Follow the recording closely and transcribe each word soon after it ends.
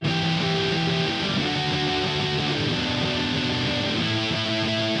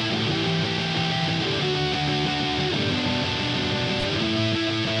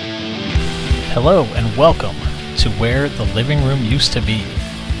Hello and welcome to Where the Living Room Used to Be,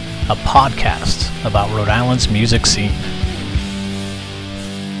 a podcast about Rhode Island's music scene.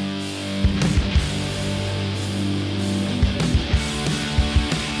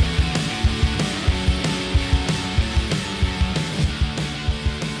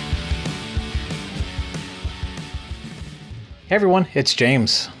 Hey everyone, it's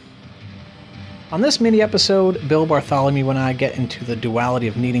James. On this mini episode, Bill Bartholomew and I get into the duality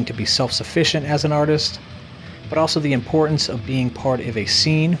of needing to be self-sufficient as an artist, but also the importance of being part of a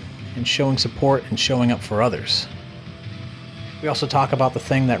scene and showing support and showing up for others. We also talk about the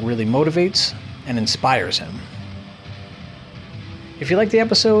thing that really motivates and inspires him. If you like the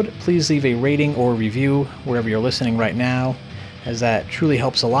episode, please leave a rating or review wherever you're listening right now, as that truly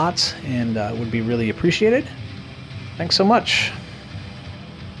helps a lot and would be really appreciated. Thanks so much.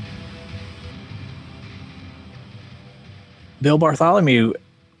 Bill Bartholomew,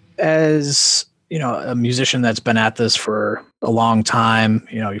 as a musician that's been at this for a long time,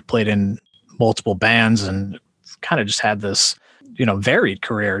 you've played in multiple bands and kind of just had this, varied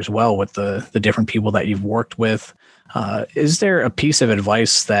career as well with the different people that you've worked with. Is there a piece of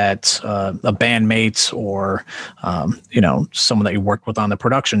advice that a bandmate or, someone that you worked with on the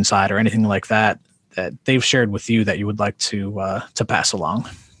production side or anything like that they've shared with you that you would like to pass along?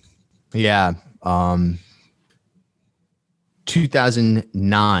 Yeah.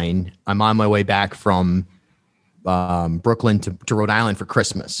 2009, I'm on my way back from Brooklyn to Rhode Island for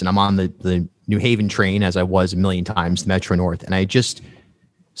Christmas. And I'm on the New Haven train, as I was a million times, the Metro North. And I just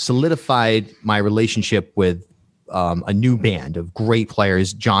solidified my relationship with a new band of great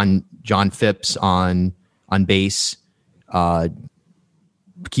players, John Phipps on bass,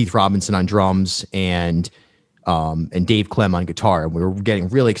 Keith Robinson on drums, and Dave Clem on guitar. And we were getting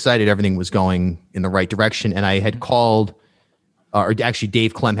really excited. Everything was going in the right direction. And I had called, or actually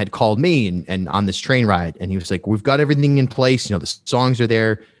Dave Clem had called me and on this train ride. And he was like, we've got everything in place. The songs are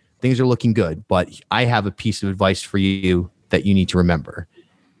there. Things are looking good. But I have a piece of advice for you that you need to remember.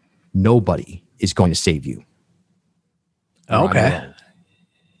 Nobody is going to save you. Okay.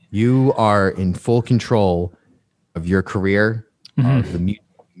 You are in full control of your career, of the music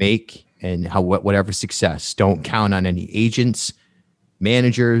you make, and whatever success. Don't count on any agents,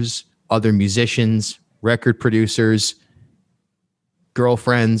 managers, other musicians, record producers,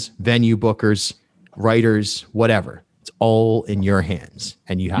 girlfriends, venue bookers, writers, whatever. It's all in your hands,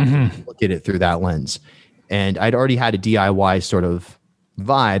 and you have to look at it through that lens. And I'd already had a DIY sort of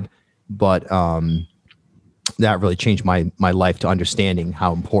vibe, but that really changed my life to understanding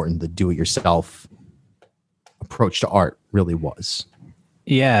how important the do-it-yourself approach to art really was.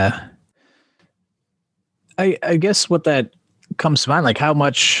 Yeah. I guess what that comes to mind, like how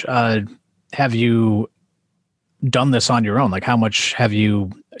much have you done this on your own? Like how much have you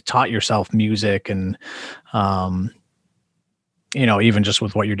taught yourself music and, even just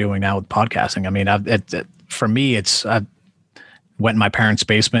with what you're doing now with podcasting? I mean, for me, I went in my parents'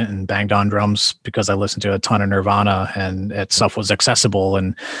 basement and banged on drums because I listened to a ton of Nirvana and that stuff was accessible,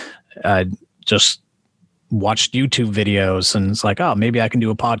 and I just watched YouTube videos and it's like, oh, maybe I can do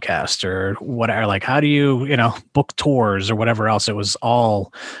a podcast or whatever. Like, how do you, book tours or whatever else? It was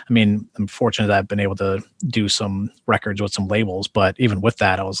all, I'm fortunate that I've been able to do some records with some labels, but even with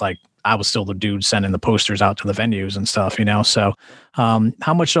that, I was still the dude sending the posters out to the venues and stuff, So,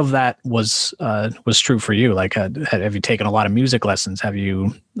 how much of that was true for you? Like, have you taken a lot of music lessons? How have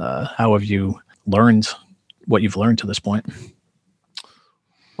you learned what you've learned to this point?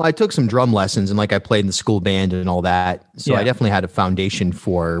 Well, I took some drum lessons and I played in the school band and all that. So I definitely had a foundation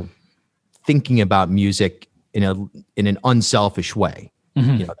for thinking about music in an unselfish way.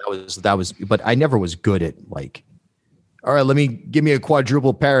 That was, but I never was good at all right, give me a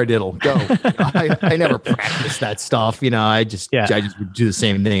quadruple paradiddle, go. I never practiced that stuff. I just would do the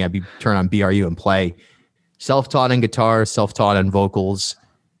same thing. I'd turn on BRU and play. Self-taught on guitar, self-taught on vocals,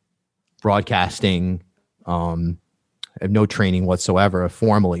 broadcasting, I have no training whatsoever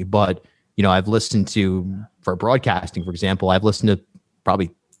formally, but I've listened to, for broadcasting, for example, I've listened to probably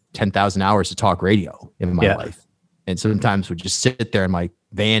 10,000 hours of talk radio in my life. And sometimes would just sit there in my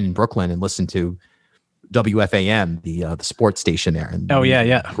van in Brooklyn and listen to WFAM, the sports station there. And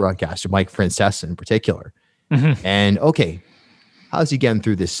broadcaster Mike Francesa in particular. And okay, how's he getting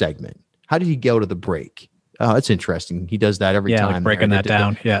through this segment? How did he go to the break? Oh, that's interesting. He does that every time. Like breaking that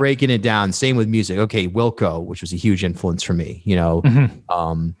down. Yeah. Breaking it down. Same with music. Okay, Wilco, which was a huge influence for me.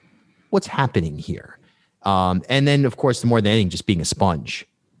 What's happening here? And then, of course, the more than anything, just being a sponge.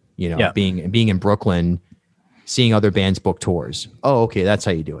 Being in Brooklyn, seeing other bands book tours. Oh, okay, that's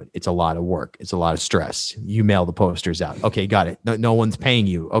how you do it. It's a lot of work. It's a lot of stress. You mail the posters out. Okay, got it. No one's paying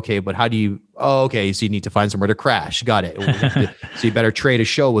you. Okay, but how do you? Oh, okay, so you need to find somewhere to crash. Got it. So you better trade a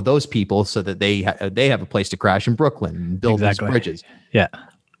show with those people so that they have a place to crash in Brooklyn and build these bridges. Yeah.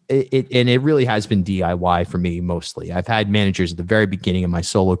 It really has been DIY for me mostly. I've had managers at the very beginning of my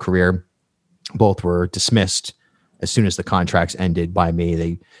solo career. Both were dismissed as soon as the contracts ended by me.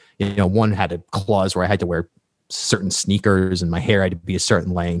 They, one had a clause where I had to wear certain sneakers and my hair had to be a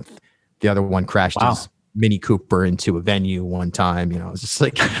certain length. The other one crashed his Mini Cooper into a venue one time. It was just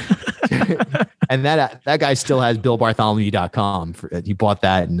like, and that guy still has BillBartholomew.com. He bought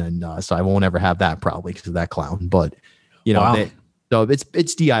that, and then so I won't ever have that probably because of that clown. But so it's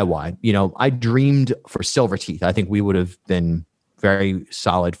DIY. I dreamed for Silver Teeth. I think we would have been very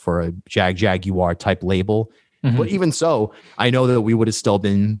solid for a Jaguar type label. Mm-hmm. But even so, I know that we would have still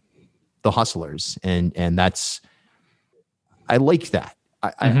been the Hustlers, and that's, I like that.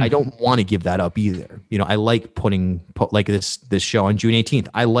 I don't want to give that up either. I like putting like this show on June 18th.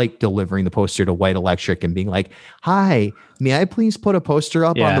 I like delivering the poster to White Electric and being like, "Hi, may I please put a poster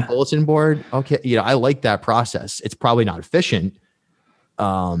up on the bulletin board?" Okay, I like that process. It's probably not efficient,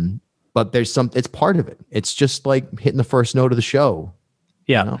 but it's part of it. It's just like hitting the first note of the show.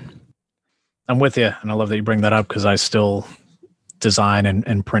 Yeah, I'm with you, and I love that you bring that up because I still design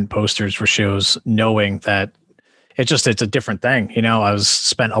and print posters for shows, knowing that it's a different thing. I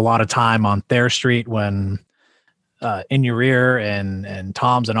spent a lot of time on Thayer Street when In Your Ear and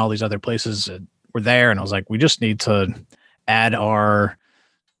Tom's and all these other places were there. And I was like, we just need to add our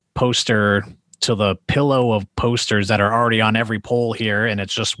poster to the pillow of posters that are already on every pole here. And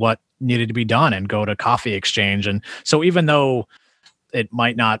it's just what needed to be done, and go to Coffee Exchange. And so even though it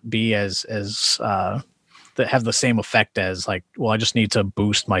might not be as that have the same effect as like, well, I just need to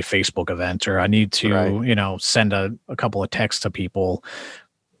boost my Facebook event, or I need to, send a couple of texts to people.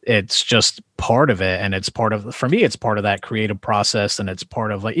 It's just part of it. And for me, it's part of that creative process. And it's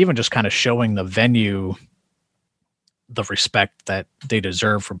part of like, even just kind of showing the venue the respect that they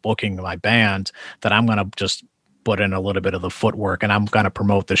deserve for booking my band, that I'm going to just put in a little bit of the footwork, and I'm going to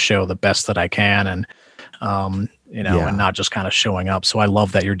promote the show the best that I can. And, and not just kind of showing up. So I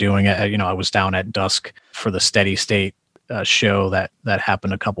love that you're doing it. I was down at dusk for the Steady State show that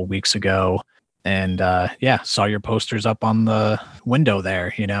happened a couple weeks ago, and saw your posters up on the window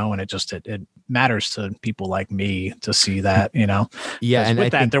there, and it matters to people like me to see that, Yeah. And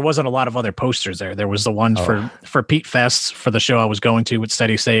with that, there wasn't a lot of other posters there. There was the ones for Pete Fest for the show I was going to with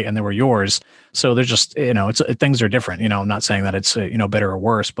Steady State, and there were yours. So there's just, things are different. I'm not saying that it's, better or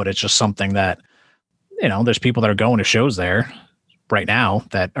worse, but it's just something that, there's people that are going to shows there right now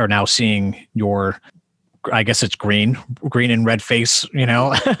that are now seeing your, I guess it's green and red face,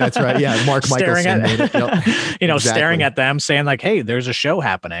 That's right. Yeah. Mark Michelson. Staring at them saying like, hey, there's a show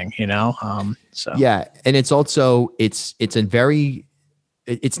happening, so. Yeah. And it's also, it's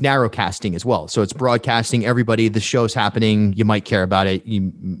narrow casting as well. So it's broadcasting everybody, the show's happening. You might care about it.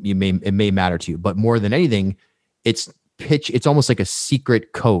 It may matter to you, but more than anything, it's almost like a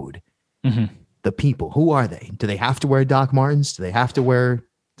secret code. Mm-hmm. The people, who are they? Do they have to wear Doc Martens? Do they have to wear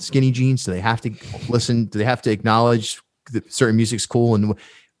skinny jeans? Do they have to listen? Do they have to acknowledge that certain music's cool? And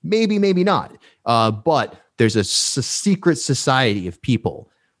maybe not. But there's a secret society of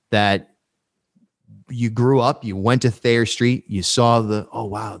people that you grew up, you went to Thayer Street, you saw the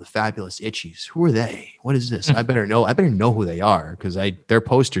Fabulous Itchies. Who are they? What is this? I better know who they are, because their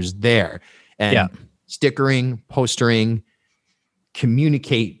poster's there. And stickering, postering,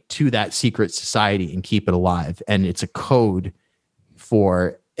 communicate to that secret society and keep it alive. And it's a code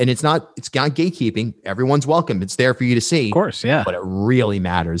and it's not gatekeeping. Everyone's welcome. It's there for you to see. Of course, yeah. But it really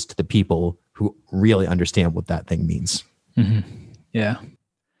matters to the people who really understand what that thing means. Mm-hmm. Yeah.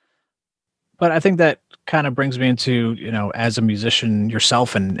 But I think that kind of brings me into, as a musician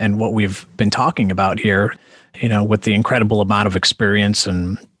yourself and what we've been talking about here, with the incredible amount of experience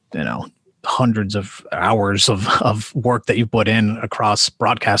and, hundreds of hours of work that you put in across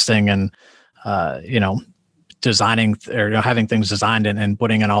broadcasting and, designing or having things designed and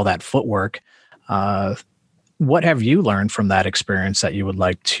putting in all that footwork. What have you learned from that experience that you would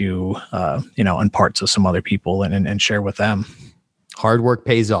like to, impart to some other people and share with them? Hard work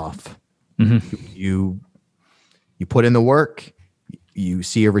pays off. Mm-hmm. You put in the work, you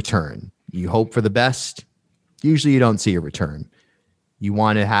see a return. You hope for the best. Usually you don't see a return. You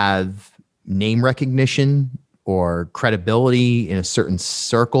want to have name recognition or credibility in a certain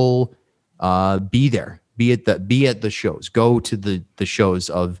circle. Be there. Be at the shows. Go to the shows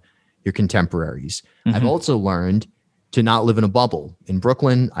of your contemporaries. Mm-hmm. I've also learned to not live in a bubble. In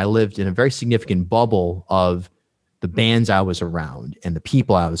Brooklyn, I lived in a very significant bubble of the bands I was around and the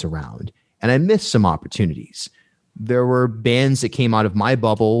people I was around, and I missed some opportunities. There were bands that came out of my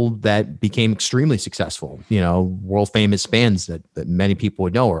bubble that became extremely successful, world famous bands that many people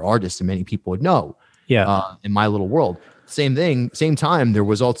would know, or artists that many people would know. In my little world. Same thing, same time, there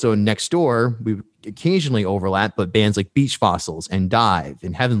was also next door, we occasionally overlap, but bands like Beach Fossils and Dive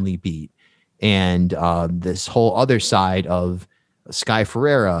and Heavenly Beat and this whole other side of Sky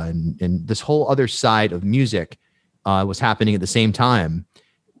Ferreira and this whole other side of music was happening at the same time,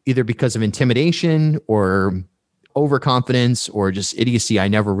 either because of intimidation or overconfidence or just idiocy. I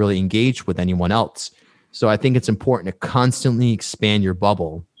never really engaged with anyone else. So I think it's important to constantly expand your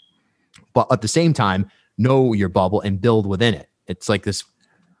bubble, but at the same time, know your bubble and build within it. It's like this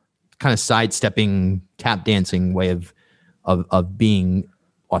kind of sidestepping, tap dancing way of being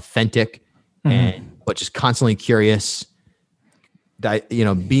authentic, but just constantly curious. That,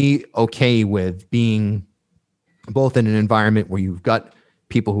 be okay with being both in an environment where you've got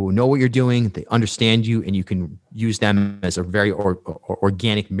people who know what you're doing, they understand you, and you can use them as a very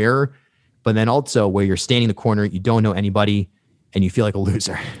organic mirror. But then also where you're standing in the corner, you don't know anybody, and you feel like a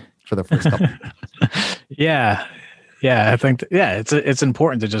loser for the first couple. Yeah. I think it's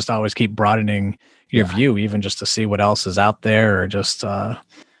important to just always keep broadening your view, even just to see what else is out there, or just I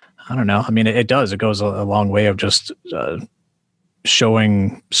don't know. I mean, it goes a long way of just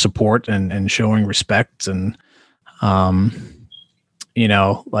showing support and showing respect, and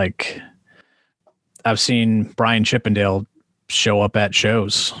like I've seen Brian Chippendale show up at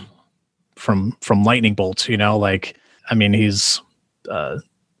shows from Lightning Bolt, like, I mean, he's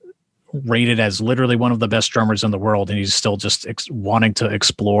rated as literally one of the best drummers in the world, and he's still just wanting to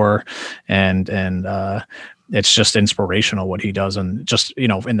explore, and it's just inspirational what he does, and just,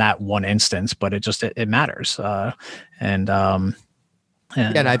 in that one instance, but it matters. And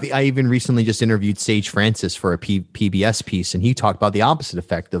I even recently just interviewed Sage Francis for a PBS piece, and he talked about the opposite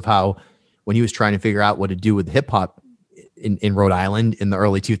effect of how when he was trying to figure out what to do with hip hop in Rhode Island in the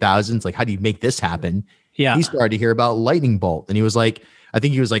early 2000s, like, how do you make this happen? Yeah. He started to hear about Lightning Bolt, and he was like, I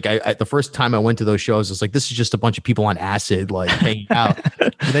think he was like, the first time I went to those shows, I was like, this is just a bunch of people on acid, like, hanging out.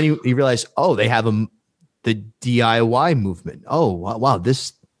 And then he realized, oh, they have the DIY movement. Oh, wow,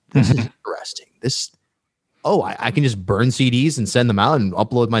 this is interesting. I can just burn CDs and send them out and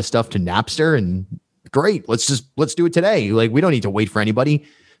upload my stuff to Napster, and great. Let's do it today. Like, we don't need to wait for anybody.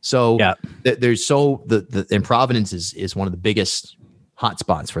 So there's in Providence is one of the biggest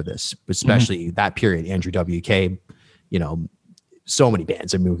hotspots for this, especially that period. Andrew WK, so many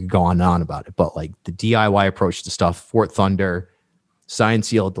bands. I mean, we could go on and on about it, but like the DIY approach to stuff, Fort Thunder, Signed,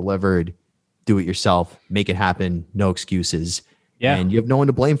 Sealed, Delivered, do it yourself, make it happen, no excuses. Yeah. And you have no one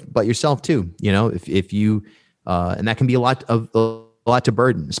to blame but yourself too. If you, and that can be a lot to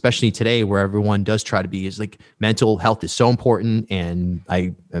burden, especially today where everyone does try to be, is like, mental health is so important. And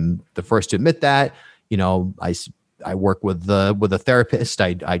I am the first to admit that. I work with a therapist.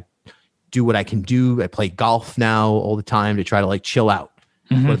 I do what I can do. I play golf now all the time to try to like chill out.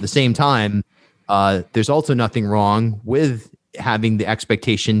 But at the same time, there's also nothing wrong with having the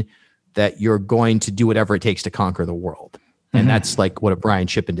expectation that you're going to do whatever it takes to conquer the world. And that's like what a Brian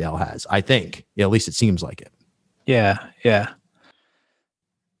Chippendale has, I think. Yeah, at least it seems like it. Yeah.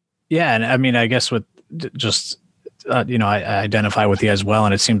 And I mean, I guess with just, I identify with you as well.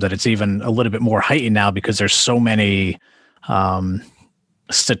 And it seems that it's even a little bit more heightened now because there's so many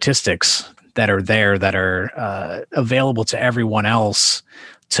statistics that are there that are available to everyone else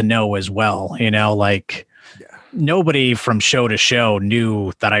to know as well. Nobody from show to show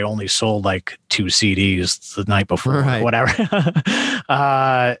knew that I only sold like 2 CDs the night before, right, whatever.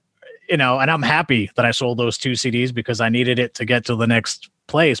 And I'm happy that I sold those 2 CDs because I needed it to get to the next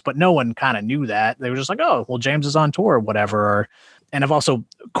place, but no one kind of knew that. They were just like, oh, well, James is on tour or whatever. And I've also,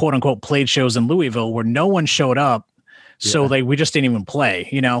 quote unquote, played shows in Louisville where no one showed up. So we just didn't even play,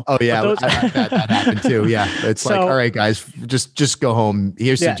 Oh yeah, I've had that happen too. Yeah, it's like, all right, guys, just go home.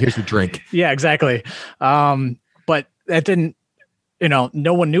 Here's your drink. Yeah, exactly. But that didn't,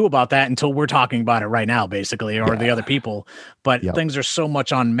 no one knew about that until we're talking about it right now, basically, or the other people. But things are so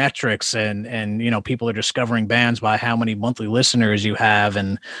much on metrics, and people are discovering bands by how many monthly listeners you have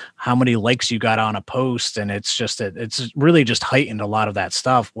and how many likes you got on a post. And it's really just heightened a lot of that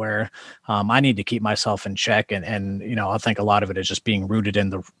stuff where I need to keep myself in check. And I think a lot of it is just being rooted in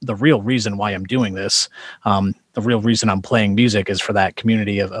the real reason why I'm doing this. The real reason I'm playing music is for that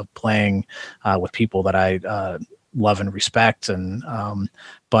community of playing with people that I love and respect. And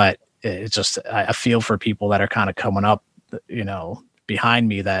but it's just, I feel for people that are kind of coming up behind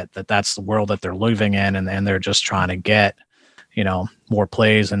me, that's the world that they're living in, and they're just trying to get more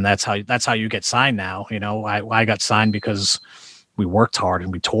plays, and that's how you get signed now. I got signed because we worked hard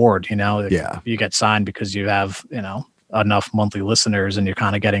and we toured. You get signed because you have enough monthly listeners and you're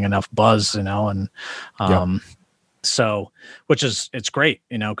kind of getting enough buzz, and so it's great,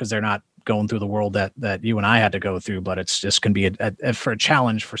 because they're not going through the world that you and I had to go through, but it's just can be for a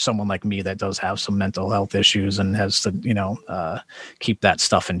challenge for someone like me that does have some mental health issues and has to keep that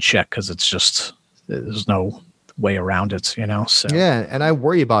stuff in check, because it's just there's no way around it, so yeah. And I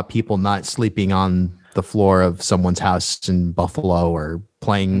worry about people not sleeping on the floor of someone's house in Buffalo, or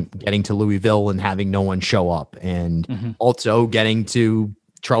getting to Louisville and having no one show up, and also getting to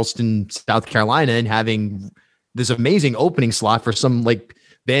Charleston, South Carolina, and having this amazing opening slot for some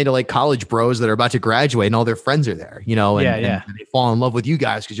band of college bros that are about to graduate, and all their friends are there, and they fall in love with you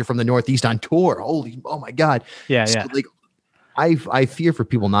guys because you're from the Northeast on tour. Oh my God. So, I fear for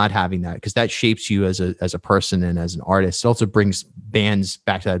people not having that, because that shapes you as a person and as an artist. It also brings bands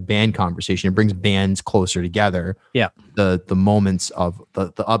back to that band conversation. It brings bands closer together. Yeah. The moments of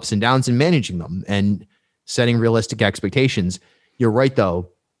the ups and downs and managing them and setting realistic expectations. You're right though.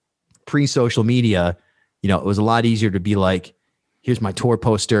 Pre-social media, it was a lot easier to be like, here's my tour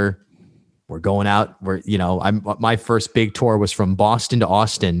poster. We're going out. My first big tour was from Boston to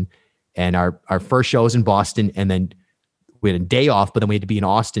Austin, and our first show was in Boston, and then we had a day off, but then we had to be in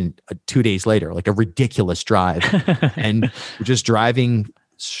Austin 2 days later, like a ridiculous drive. And we're just driving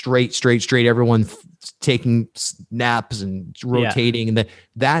straight, everyone taking naps and rotating. And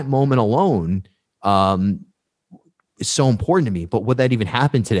that moment alone is so important to me. But would that even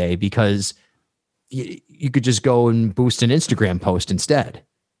happen today? Because you could just go and boost an Instagram post instead.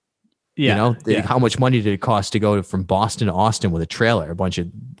 How much money did it cost to go from Boston to Austin with a trailer, a bunch of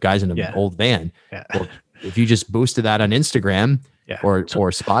guys in an old van? Well, if you just boosted that on Instagram or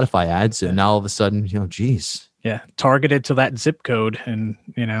Spotify ads, and now all of a sudden, geez. Yeah. Targeted to that zip code and,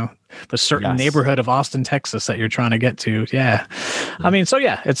 the certain neighborhood of Austin, Texas that you're trying to get to. Yeah. I mean, so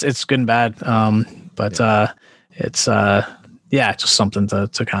it's good and bad. But it's just something to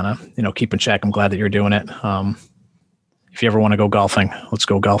kind of, keep in check. I'm glad that you're doing it. If you ever want to go golfing, let's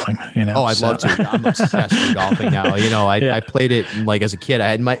go golfing. Oh, I'd love to. I'm obsessed with golfing now. I played it as a kid. I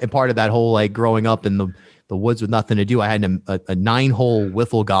had part of that whole growing up in the woods with nothing to do. I had a 9-hole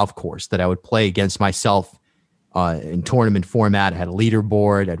wiffle golf course that I would play against myself in tournament format. I had a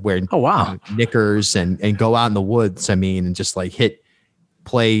leaderboard. I'd wear knickers and go out in the woods. And just play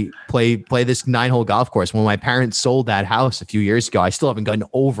this 9-hole golf course. When my parents sold that house a few years ago, I still haven't gotten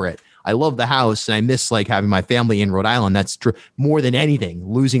over it. I love the house and I miss having my family in Rhode Island. That's true. More than anything,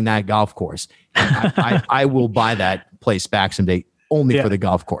 losing that golf course. I will buy that place back someday only for the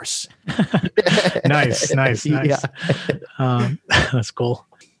golf course. Nice. Yeah. That's cool.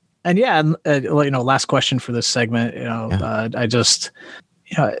 And last question for this segment, I just,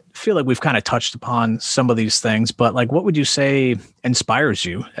 I feel like we've kind of touched upon some of these things, but what would you say inspires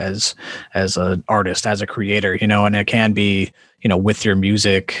you as an artist, as a creator, and it can be, with your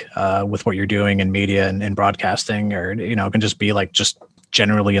music, with what you're doing in media and broadcasting, or, it can just be just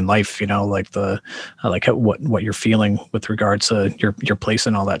generally in life, what you're feeling with regards to your place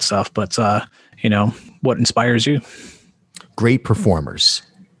and all that stuff. But, what inspires you? Great performers.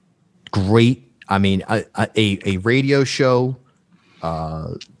 A radio show,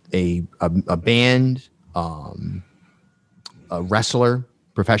 a band, a wrestler,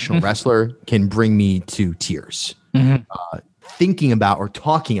 professional wrestler can bring me to tears. Thinking about or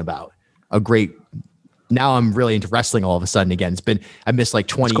talking about now I'm really into wrestling all of a sudden again. I missed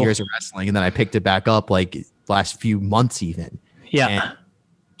 20 years of wrestling, and then I picked it back up last few months even. Yeah. And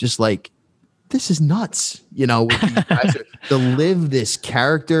just this is nuts, with these guys to live this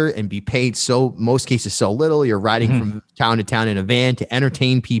character and be paid most cases so little. You're riding from town to town in a van to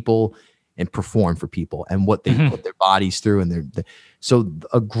entertain people and perform for people and what they put their bodies through. And so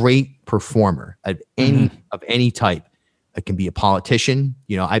a great performer of any type. It can be a politician.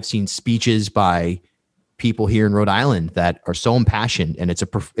 I've seen speeches by people here in Rhode Island that are so impassioned, and it's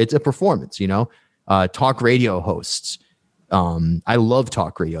a performance, talk radio hosts. I love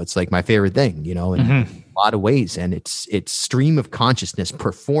talk radio. It's my favorite thing, in a lot of ways. And it's stream of consciousness,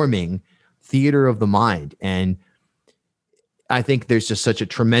 performing, theater of the mind. And I think there's just such a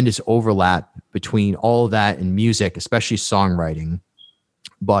tremendous overlap between all of that and music, especially songwriting.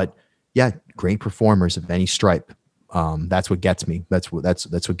 But great performers of any stripe. That's what gets me. That's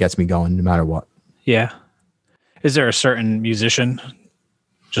what gets me going no matter what. Yeah. Is there a certain musician,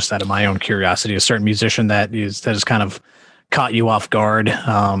 just out of my own curiosity, a certain musician that has kind of caught you off guard,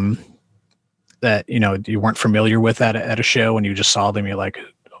 that, you weren't familiar with at a show, and you just saw them, you're like,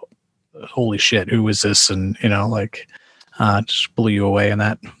 holy shit, who is this? And, just blew you away in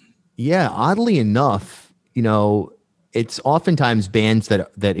that? Yeah, oddly enough, it's oftentimes bands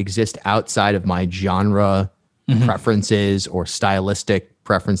that exist outside of my genre preferences or stylistic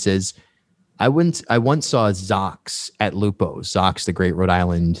preferences. I once saw Zox at Lupo's. Zox, the great Rhode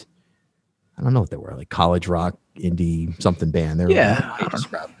Island, I don't know what they were, like college rock, indie, something band. They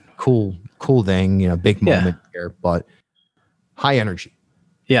were cool thing, big moment here, but high energy.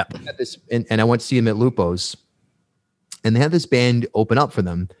 Yeah. And I went to see them at Lupo's, and they had this band open up for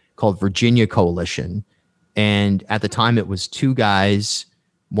them called Virginia Coalition. And at the time it was two guys,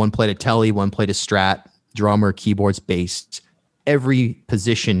 one played a telly, one played a strat, drummer, keyboards, bass. Every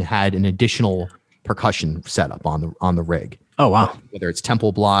position had an additional percussion setup on the rig. Oh, wow. Whether it's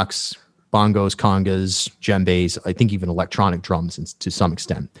tempo blocks, bongos, congas, djembes, I think even electronic drums to some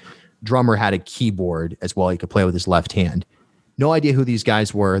extent. Drummer had a keyboard as well. He could play with his left hand. No idea who these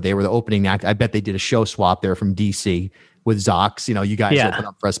guys were. They were the opening act. I bet they did a show swap there from DC with Zox. You guys open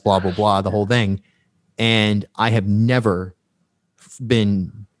up for us, blah, blah, blah, the whole thing. And I have never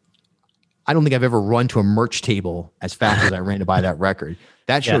I don't think I've ever run to a merch table as fast as I ran to buy that record.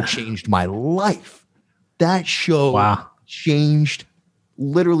 That show changed my life. That show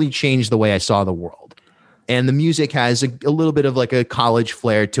literally changed the way I saw the world. And the music has a little bit of like a college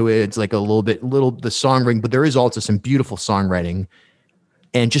flair to it. It's like the songwriting, but there is also some beautiful songwriting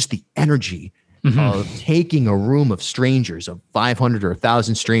and just the energy of taking a room of strangers, of 500 or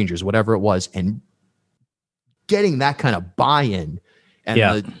 1,000 strangers, whatever it was, and getting that kind of buy-in and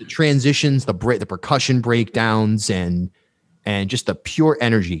the transitions, the percussion breakdowns, and just the pure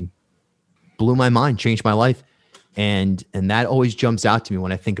energy blew my mind, changed my life. And that always jumps out to me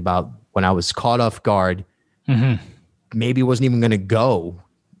when I think about when I was caught off guard. Maybe wasn't even going to go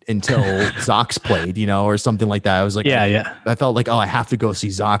until Zox played, or something like that. I was like, I felt like, I have to go see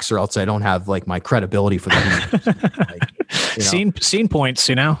Zox or else I don't have like my credibility for the Scene points,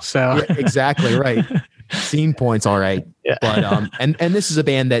 so yeah, exactly right. Scene points, all right. Yeah. But and this is a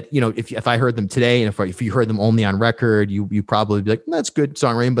band that if I heard them today, and if you heard them only on record, you probably be like, that's good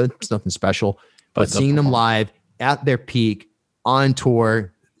songwriting, but it's nothing special. But seeing them live at their peak on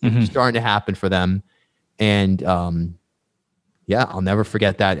tour, starting to happen for them, and I'll never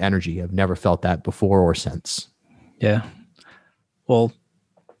forget that energy. I've never felt that before or since. Yeah. Well,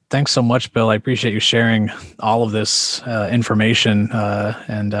 thanks so much, Bill. I appreciate you sharing all of this information.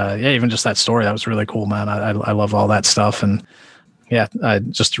 And even just that story. That was really cool, man. I love all that stuff. And I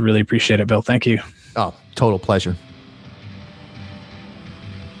just really appreciate it, Bill. Thank you. Oh, total pleasure.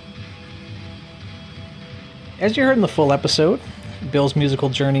 As you heard in the full episode, Bill's musical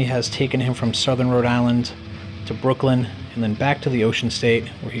journey has taken him from southern Rhode Island to Brooklyn and then back to the Ocean State,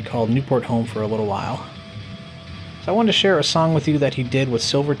 where he called Newport home for a little while. So I wanted to share a song with you that he did with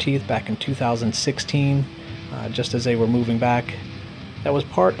Silverteeth back in 2016, just as they were moving back. That was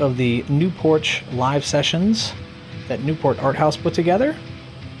part of the Newport live sessions that Newport Art House put together.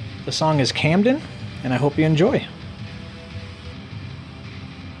 The song is Camden, and I hope you enjoy.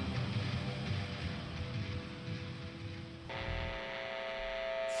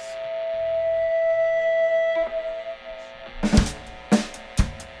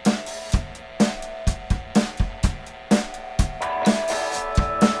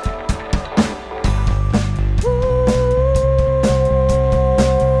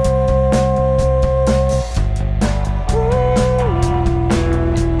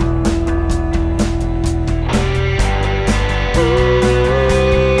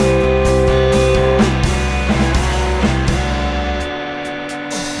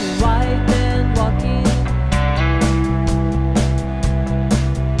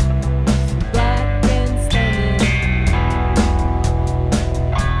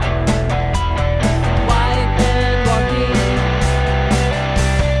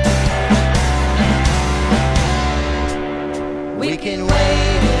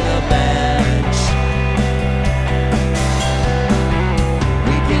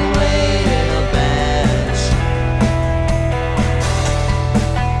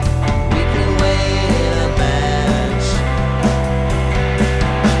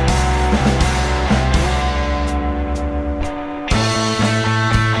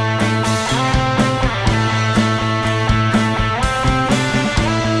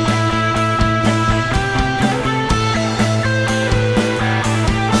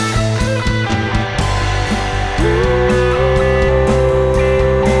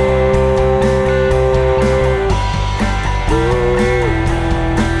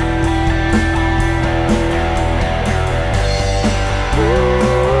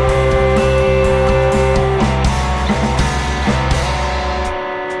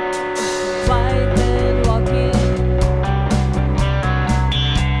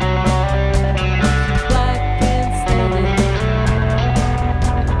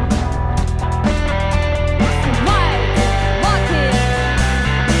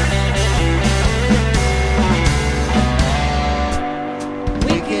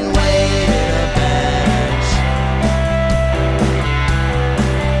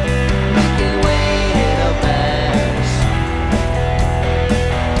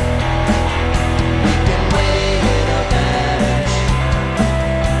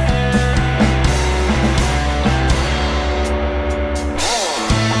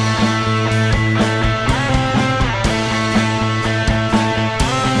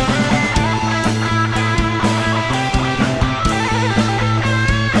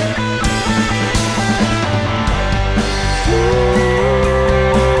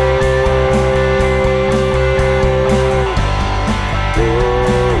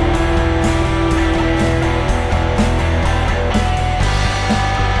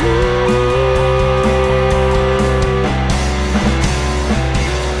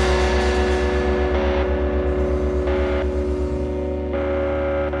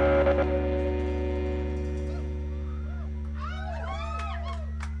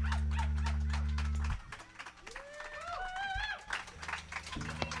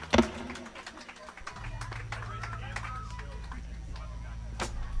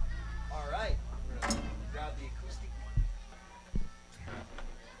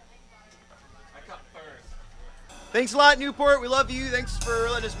 Thanks a lot, Newport. We love you. Thanks for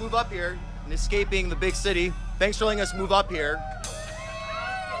letting us move up here and escaping the big city. Thanks for letting us move up here.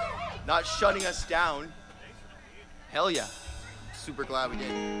 Not shutting us down. Hell yeah. Super glad we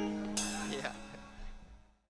did.